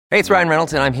Hey, it's Ryan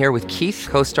Reynolds, and I'm here with Keith,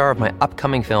 co-star of my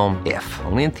upcoming film, If,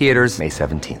 only in theaters May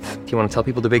 17th. Do you want to tell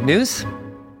people the big news?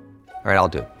 All right, I'll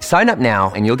do it. Sign up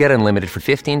now and you'll get unlimited for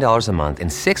 $15 a month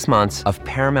and 6 months of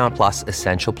Paramount Plus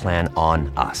Essential Plan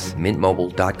on us.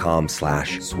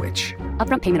 MintMobile.com/switch.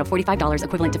 Upfront payment of $45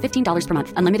 equivalent to $15 per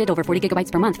month. Unlimited over 40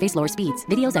 gigabytes per month. Face lower speeds.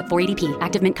 Videos at 480p.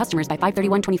 Active Mint customers by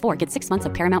 531.24 get 6 months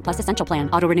of Paramount Plus Essential Plan.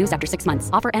 Auto renews after 6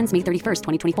 months. Offer ends May 31st,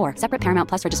 2024. Separate Paramount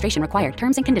Plus registration required.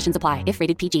 Terms and conditions apply if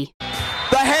rated PG.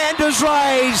 The hand is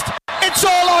raised. It's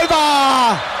all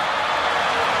over.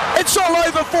 It's all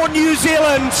over for New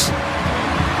Zealand.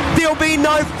 There'll be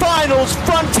no finals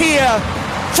frontier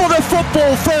for the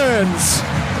football ferns.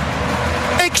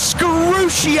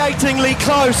 Excruciatingly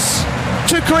close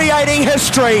to creating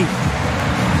history.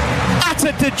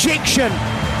 Utter dejection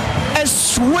as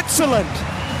Switzerland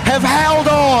have held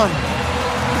on,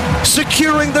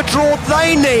 securing the draw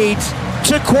they need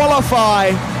to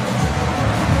qualify.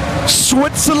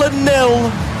 Switzerland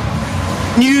 0,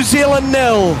 New Zealand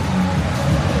 0.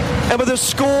 And with a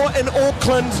score in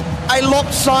Auckland, a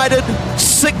lopsided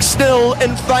 6-0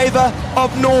 in favour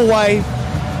of Norway,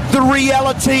 the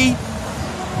reality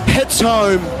hits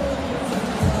home.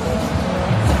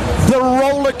 The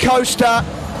roller coaster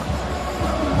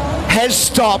has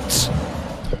stopped.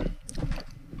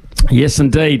 Yes,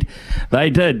 indeed. They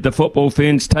did. The football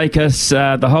ferns take us,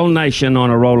 the whole nation, on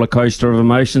a roller coaster of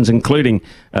emotions, including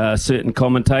a certain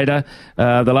commentator.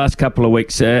 The last couple of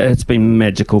weeks, it's been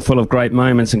magical, full of great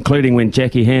moments, including when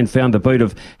Jackie Hand found the boot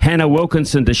of Hannah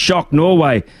Wilkinson to shock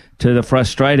Norway to the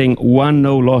frustrating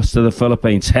 1-0 loss to the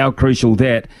Philippines. How crucial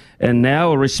that. And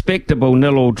now a respectable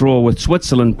 0-0 draw with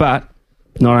Switzerland, but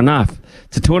not enough.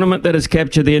 It's a tournament that has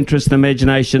captured the interest and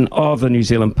imagination of the New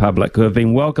Zealand public, who have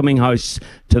been welcoming hosts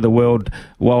to the world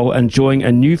while enjoying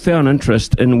a newfound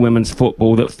interest in women's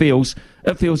football that feels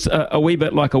a wee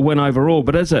bit like a win overall.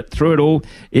 But is it? Through it all,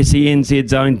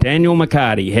 SENZ's own Daniel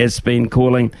McHardy has been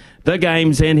calling the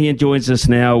games, and he joins us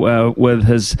now with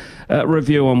his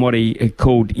review on what he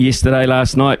called yesterday,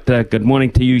 last night. Good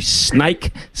morning to you,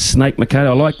 Snake McHardy.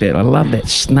 I like that. I love that,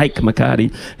 Snake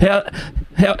McHardy.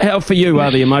 How for you are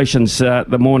the emotions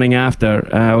the morning after,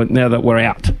 now that we're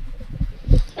out?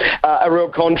 A real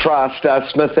contrast,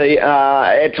 Smithy.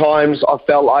 At times I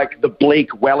felt like the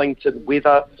bleak Wellington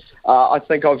weather. I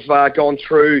think I've gone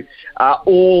through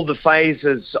all the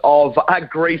phases of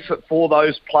grief for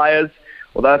those players,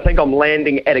 although I think I'm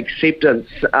landing at acceptance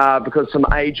because some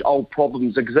age-old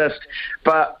problems exist.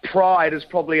 But pride is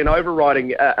probably an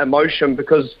overriding emotion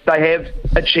because they have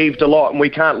achieved a lot and we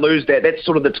can't lose that. That's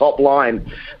sort of the top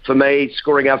line for me,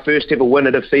 scoring our first ever win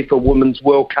at a FIFA Women's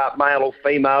World Cup, male or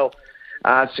female.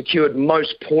 Secured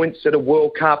most points at a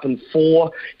World Cup and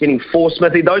getting 4,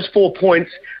 Smithy. Those 4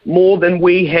 points, more than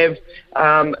we have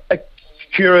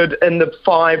secured in the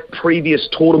 5 previous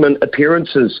tournament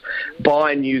appearances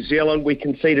by New Zealand. We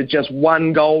conceded just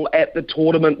 1 goal at the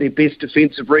tournament, their best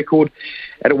defensive record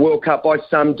at a World Cup by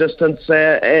some distance.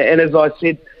 And as I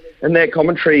said in that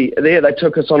commentary there, they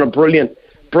took us on a brilliant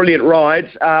ride,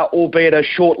 albeit a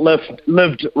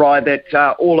short-lived ride that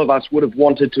all of us would have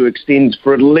wanted to extend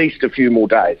for at least a few more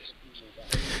days.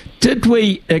 Did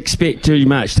we expect too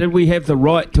much? Did we have the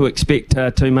right to expect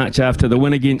too much after the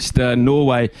win against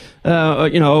Norway?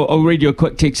 I'll read you a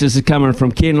quick text. This is coming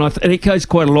from Ken, and it echoes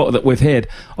quite a lot that we've had.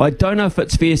 I don't know if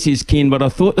it's fair, says Ken, but I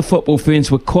thought the football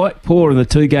ferns were quite poor in the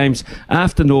 2 games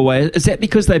after Norway. Is that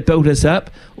because they built us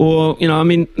up? Or,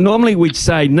 normally we'd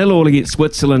say 0-0 against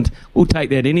Switzerland, we'll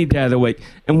take that any day of the week.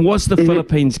 And was the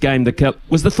Philippines game the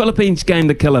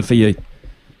killer for you?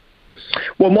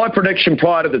 Well, my prediction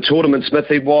prior to the tournament,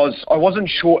 Smithy, was I wasn't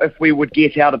sure if we would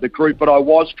get out of the group, but I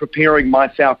was preparing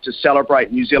myself to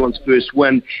celebrate New Zealand's first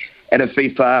win at a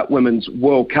FIFA Women's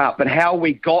World Cup. But how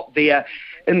we got there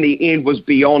in the end was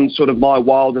beyond sort of my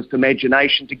wildest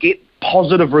imagination. To get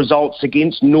positive results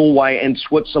against Norway and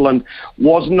Switzerland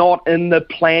was not in the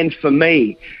plan for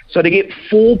me. So to get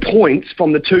 4 points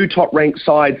from the 2 top-ranked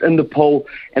sides in the pool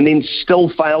and then still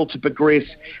fail to progress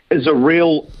is a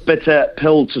real bitter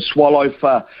pill to swallow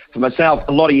for myself.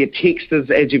 A lot of your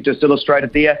texters, as you've just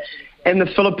illustrated there. And the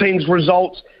Philippines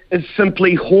result is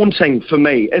simply haunting for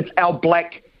me. It's our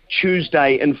Black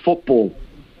Tuesday in football.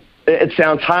 It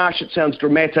sounds harsh, it sounds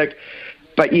dramatic,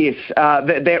 but yes,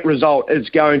 that result is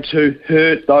going to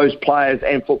hurt those players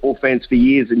and football fans for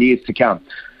years and years to come.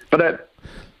 But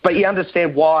you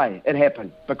understand why it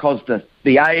happened, because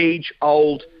the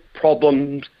age-old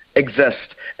problems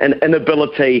exist, an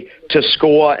inability to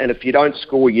score, and if you don't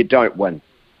score, you don't win.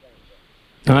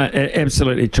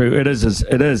 Absolutely true. It is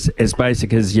as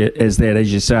basic as that,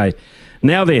 as you say.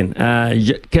 Now then,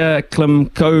 Jitka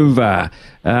Klimkova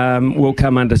will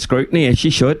come under scrutiny, as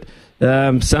she should.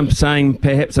 Some saying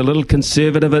perhaps a little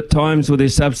conservative at times with her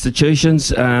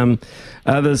substitutions.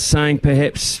 Others saying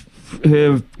perhaps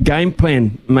her game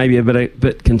plan may be a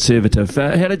bit conservative.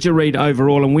 How did you read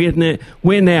overall, and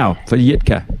where now for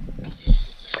Jitka?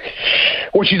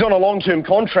 Well, she's on a long-term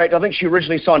contract. I think she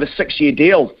originally signed a 6-year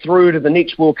deal through to the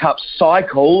next World Cup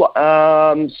cycle.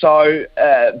 So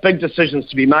big decisions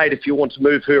to be made if you want to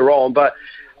move her on. But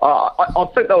I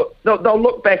think they'll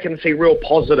look back and see real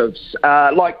positives.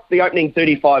 Like the opening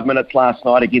 35 minutes last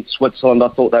night against Switzerland, I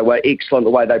thought they were excellent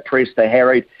the way they pressed, they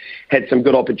harried, had some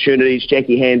good opportunities.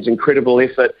 Jackie Hand's incredible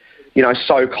effort,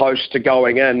 so close to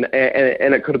going in,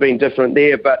 and it could have been different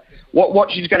there. But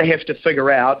what she's going to have to figure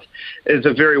out is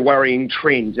a very worrying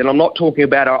trend. And I'm not talking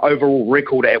about our overall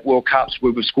record at World Cups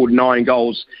where we've scored 9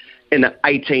 goals in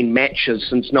 18 matches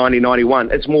since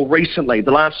 1991. It's more recently,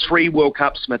 the last 3 World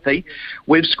Cups, Smithy,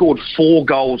 we've scored 4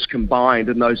 goals combined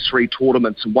in those 3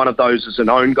 tournaments, and one of those is an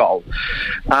own goal.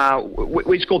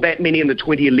 We scored that many in the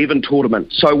 2011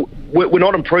 tournament. So we're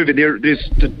not improving. There's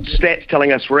the stats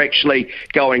telling us we're actually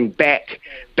going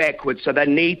backwards. So they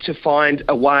need to find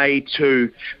a way to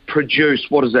produce,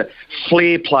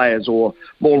 flair players or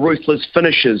more ruthless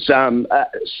finishers,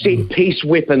 set-piece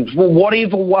weapons,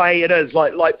 whatever way it is,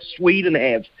 like Sweden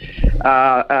have.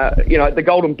 The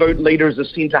Golden Boot leader is a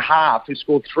centre-half who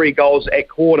scored 3 goals at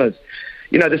corners.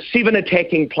 The 7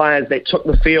 attacking players that took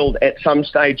the field at some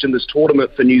stage in this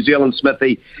tournament for New Zealand,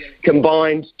 Smithy,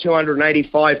 combined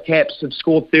 285 caps, have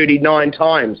scored 39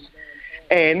 times.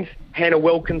 And Hannah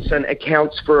Wilkinson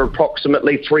accounts for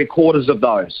approximately 3/4 of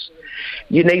those.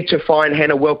 You need to find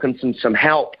Hannah Wilkinson some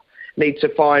help. Need to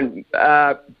find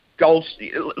goals.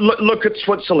 Look at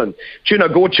Switzerland. Juno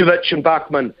Gorcevic and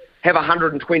Bachmann have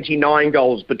 129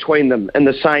 goals between them in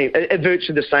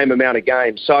virtually the same amount of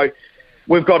games. So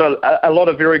we've got a lot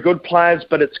of very good players,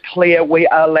 but it's clear we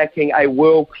are lacking a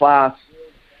world-class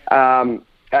talent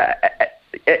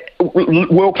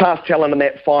in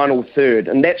that final third,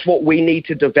 and that's what we need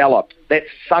to develop. That's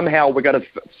somehow we're going to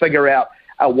figure out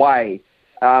a way.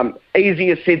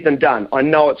 Easier said than done. I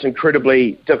know it's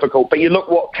incredibly difficult, but you look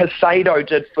what Casado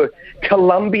did for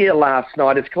Colombia last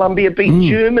night as Colombia beat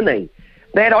Germany.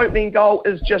 That opening goal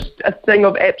is just a thing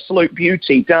of absolute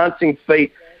beauty, dancing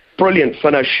feet, brilliant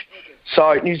finish.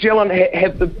 So New Zealand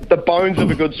have the bones of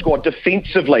a good squad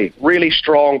defensively, really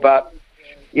strong, but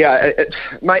yeah,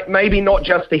 maybe not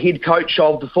just the head coach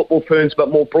of the Football Ferns, but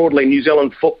more broadly, New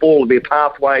Zealand football, their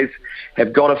pathways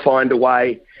have got to find a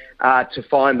way to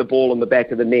find the ball in the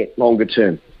back of the net longer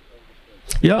term.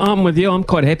 Yeah, I'm with you. I'm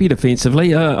quite happy defensively.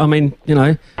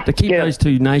 To keep those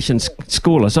 2 nations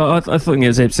scoreless, I think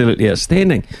it's absolutely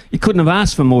outstanding. You couldn't have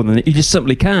asked for more than that. You just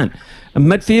simply can't.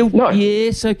 Midfield, no.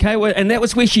 Yes, okay, and that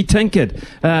was where she tinkered.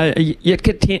 That's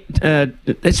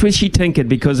where she tinkered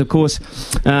because, of course,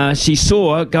 she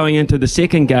saw going into the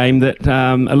second game that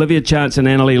Olivia Chance and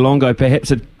Annalie Longo perhaps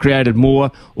had created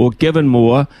more or given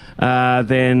more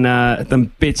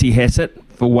than Betsy Hassett,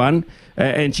 for one.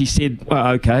 And she said, well,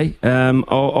 okay,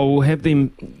 I'll have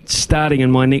them starting in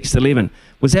my next 11.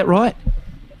 Was that right?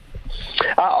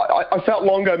 I felt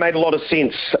Longo made a lot of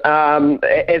sense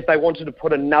as they wanted to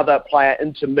put another player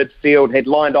into midfield, had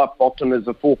lined up often as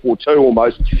a 4-4-2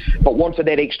 almost, but wanted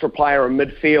that extra player in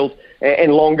midfield.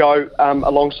 And Longo,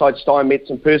 alongside Steinmetz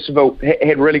and Percival,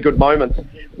 had really good moments.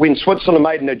 When Switzerland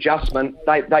made an adjustment,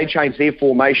 they changed their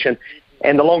formation.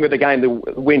 And the longer the game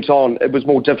went on, it was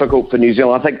more difficult for New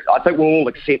Zealand. I think we'll all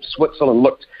accept Switzerland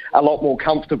looked a lot more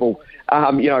comfortable,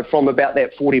 from about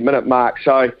that 40-minute mark.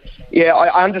 So, yeah,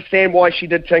 I understand why she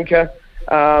did tinker,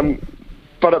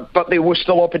 but there were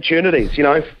still opportunities.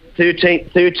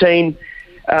 13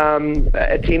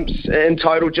 attempts in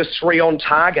total, just 3 on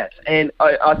target, and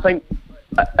I think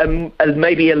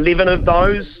maybe 11 of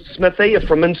those, Smithy, are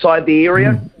from inside the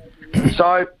area.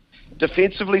 So,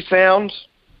 defensively sound.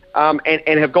 And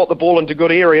have got the ball into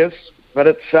good areas, but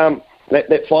it's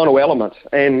that final element.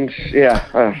 And,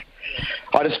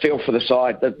 I just feel for the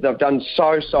side. They've done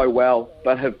so well,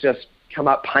 but have just come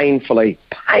up painfully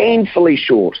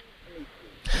short.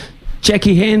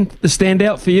 Jackie Hand, the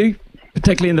standout for you,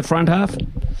 particularly in the front half?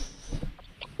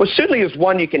 Well, certainly is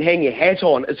one you can hang your hat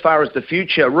on as far as the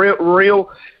future. Real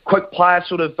quick player,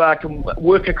 sort of can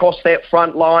work across that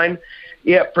front line.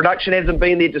 Yeah, production hasn't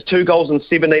been there, just 2 goals and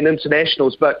 17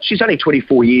 internationals, but she's only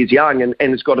 24 years young and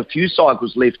has got a few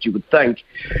cycles left, you would think.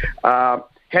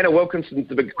 Hannah Wilkinson's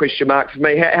the big question mark for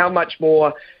me. How much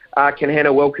more can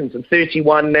Hannah Wilkinson,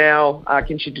 31 now,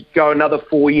 can she go another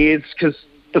 4 years? Because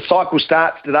the cycle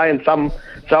starts today in some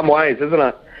ways, isn't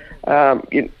it?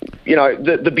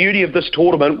 The beauty of this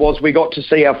tournament was we got to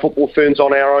see our football ferns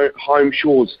on our own home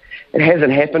shores. It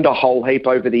hasn't happened a whole heap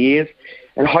over the years,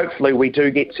 and hopefully we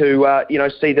do get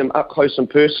to see them up close and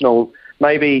personal.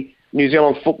 Maybe New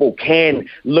Zealand football can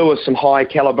lure some high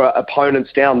calibre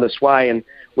opponents down this way, and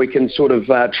we can sort of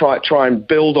try and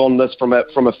build on this from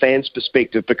a fan's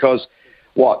perspective, because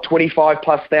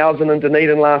 25,000 in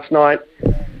Dunedin last night,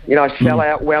 sell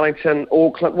out Wellington,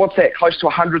 Auckland. What's that? Close to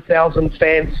 100,000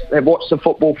 fans have watched the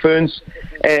football ferns,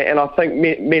 and I think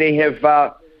many have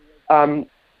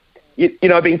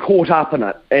been caught up in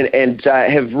it and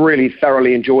have really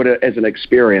thoroughly enjoyed it as an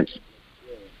experience.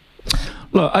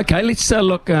 Look, okay, let's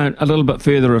look a little bit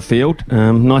further afield.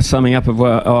 Nice summing up of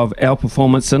our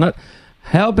performance in it.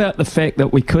 How about the fact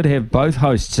that we could have both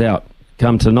hosts out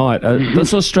come tonight?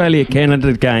 This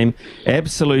Australia-Canada game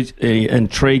absolutely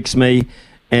intrigues me.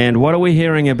 And what are we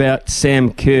hearing about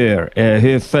Sam Kerr,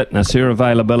 her fitness, her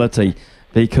availability?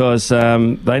 Because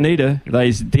they need her.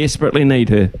 They desperately need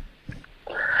her.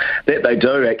 They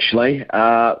do, actually.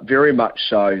 Very much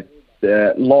so.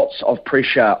 Lots of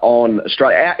pressure on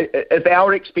Australia. If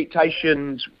our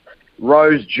expectations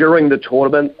rose during the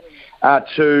tournament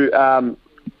to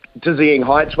dizzying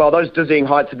heights, well, those dizzying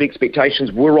heights of expectations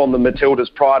were on the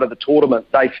Matildas prior to the tournament.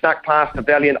 They snuck past a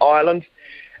valiant Ireland.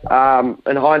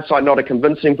 In hindsight, not a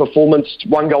convincing performance.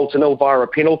 1-0 via a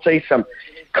penalty. Some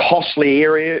costly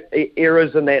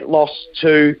errors in that loss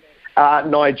to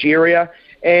Nigeria.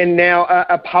 And now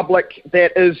a public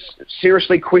that is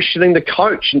seriously questioning the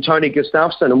coach, and Tony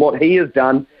Gustafsson, and what he has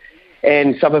done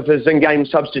and some of his in-game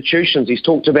substitutions. He's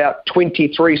talked about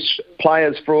 23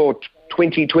 players for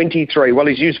 2023. Well,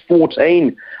 he's used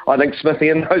 14, I think, Smithy,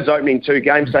 in those opening 2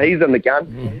 games, so he's in the gun.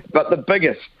 Mm-hmm. But the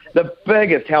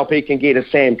biggest help he can get is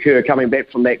Sam Kerr coming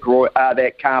back from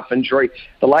that calf injury.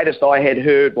 The latest I had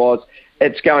heard was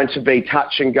it's going to be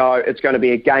touch and go. It's going to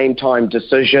be a game time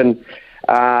decision.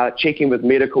 Checking with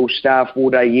medical staff all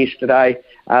day yesterday,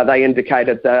 they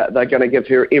indicated that they're going to give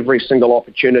her every single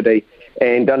opportunity,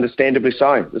 and understandably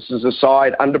so. This is a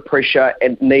side under pressure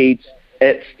and needs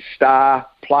its star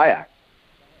player.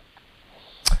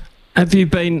 Have you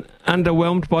been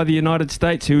underwhelmed by the United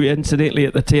States, who incidentally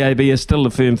at the TAB are still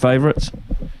the firm favourites?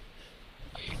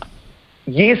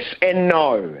 Yes and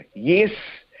no. Yes,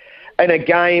 in a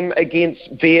game against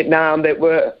Vietnam they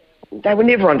were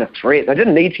never under threat. They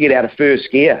didn't need to get out of first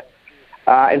gear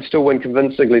and still win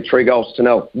convincingly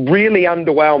 3-0. Really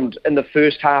underwhelmed in the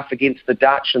first half against the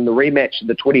Dutch in the rematch of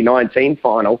the 2019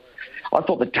 final. I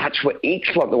thought the Dutch were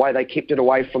excellent the way they kept it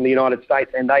away from the United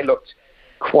States, and they looked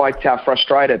quite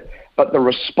frustrated. But the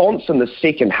response in the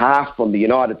second half from the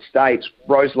United States,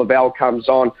 Rose Lavelle comes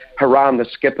on, Haram, the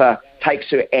skipper, takes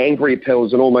her angry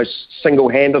pills and almost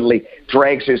single-handedly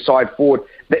drags her side forward.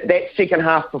 That second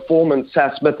half performance,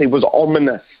 Smithy, was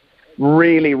ominous,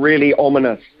 really, really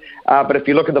ominous. But if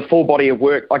you look at the full body of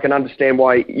work, I can understand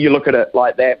why you look at it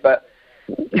like that. But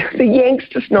the Yanks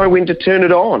just know when to turn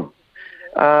it on.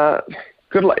 It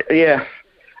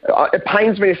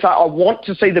pains me to say I want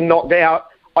to see them knocked out.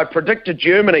 I predicted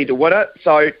Germany to win it,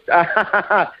 so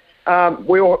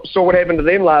we all saw what happened to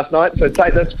them last night, so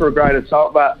take this for a grain of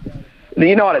salt. But the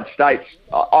United States,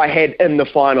 I had in the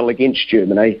final against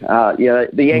Germany. The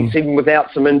Yanks, even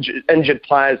without some injured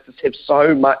players, just have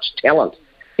so much talent.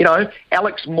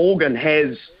 Alex Morgan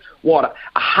has,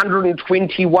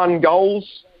 121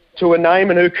 goals to a name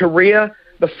in her career.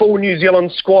 The full New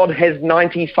Zealand squad has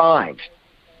 95.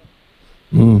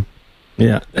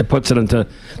 Yeah, that puts it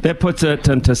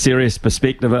into serious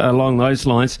perspective along those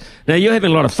lines. Now, you're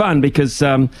having a lot of fun because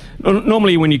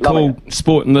normally when you call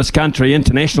sport in this country,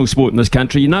 international sport in this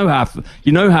country, you know half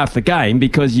the game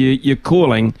because you're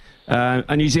calling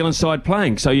a New Zealand side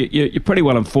playing. So you're pretty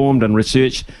well informed and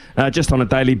researched just on a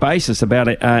daily basis about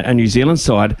a New Zealand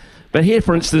side. But here,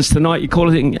 for instance, tonight you're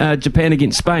calling Japan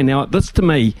against Spain. Now, this to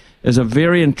me is a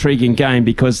very intriguing game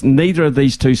because neither of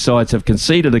these two sides have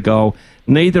conceded a goal.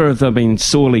 Neither of them have been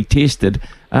sorely tested.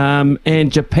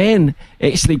 And Japan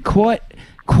actually quite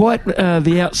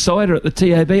the outsider at the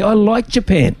TAB. I like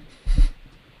Japan.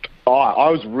 Oh, I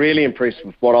was really impressed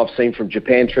with what I've seen from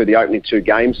Japan through the opening 2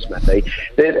 games, Smithy.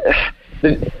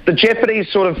 The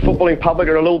Japanese sort of footballing public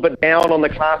are a little bit down on the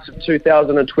class of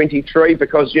 2023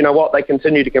 because, you know what, they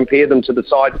continue to compare them to the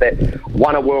sides that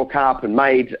won a World Cup and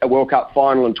made a World Cup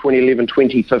final in 2011,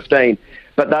 2015.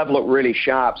 But they've looked really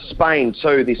sharp. Spain,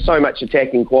 too, there's so much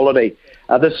attacking quality.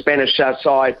 This Spanish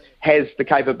side has the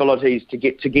capabilities to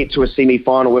get to a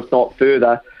semi-final, if not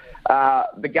further.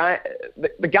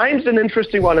 The game's an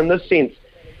interesting one in this sense.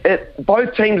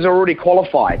 Both teams are already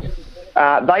qualified.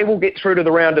 They will get through to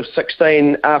the round of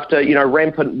 16 after,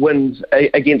 rampant wins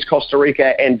against Costa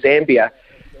Rica and Zambia.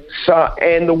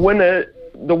 And the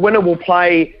winner will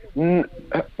play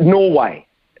Norway.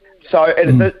 So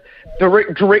it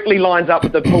directly lines up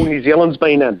with the pool New Zealand's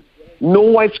been in.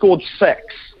 Norway scored 6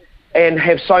 and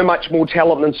have so much more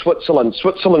talent than Switzerland.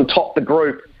 Switzerland topped the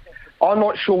group. I'm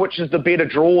not sure which is the better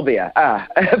draw there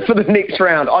for the next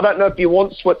round. I don't know if you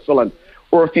want Switzerland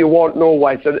or if you want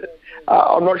Norway. So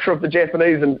I'm not sure if the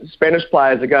Japanese and Spanish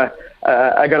players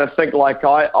are going to think like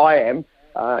I am.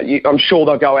 I'm sure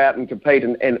they'll go out and compete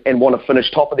and want to finish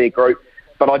top of their group.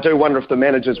 But I do wonder if the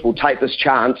managers will take this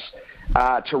chance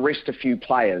to rest a few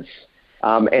players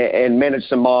and manage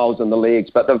some miles in the legs.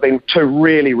 But they've been 2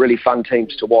 really, really fun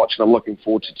teams to watch, and I'm looking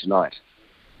forward to tonight.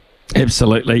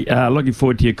 Absolutely. Looking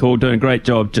forward to your call. Doing a great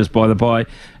job, just by the by.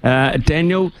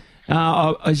 Daniel,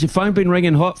 has your phone been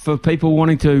ringing hot for people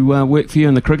wanting to work for you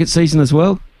in the cricket season as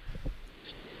well?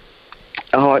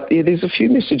 Oh, yeah, there's a few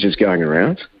messages going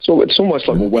around. So it's almost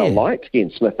like we're well-liked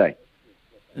again, Smithy.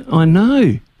 I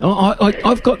know.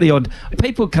 I've got the odd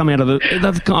people come out of the.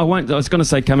 I was going to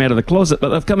say come out of the closet, but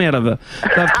they've come out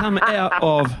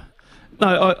of.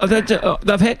 No,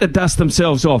 they've had to dust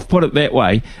themselves off. Put it that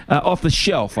way, off the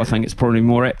shelf. I think it's probably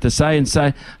more apt to say, and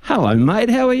say, "Hello, mate.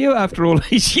 How are you after all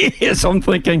these years?" I'm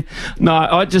thinking, no.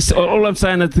 All I'm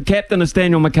saying is the captain is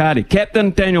Daniel McHardy.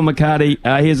 Captain Daniel McHardy.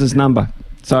 Here's his number.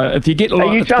 So if you get a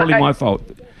lot, it's probably my fault.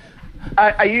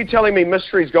 Are you telling me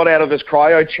Mystery's got out of his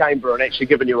cryo chamber and actually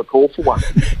given you a call for one?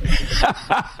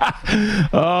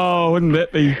 Oh, wouldn't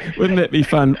that be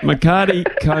fun? McHardy,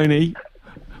 Coney,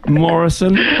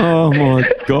 Morrison. Oh my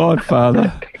God,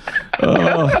 Father.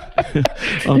 Oh.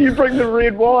 You bring the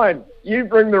red wine.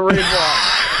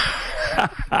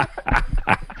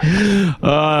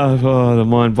 Oh, the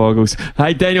mind boggles.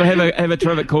 Hey, Daniel, have a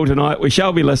terrific call tonight. We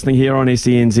shall be listening here on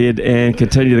SENZ and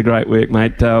continue the great work,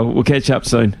 mate. We'll catch up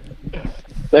soon.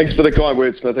 Thanks for the kind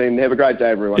words, Smithy, and have a great day,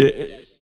 everyone.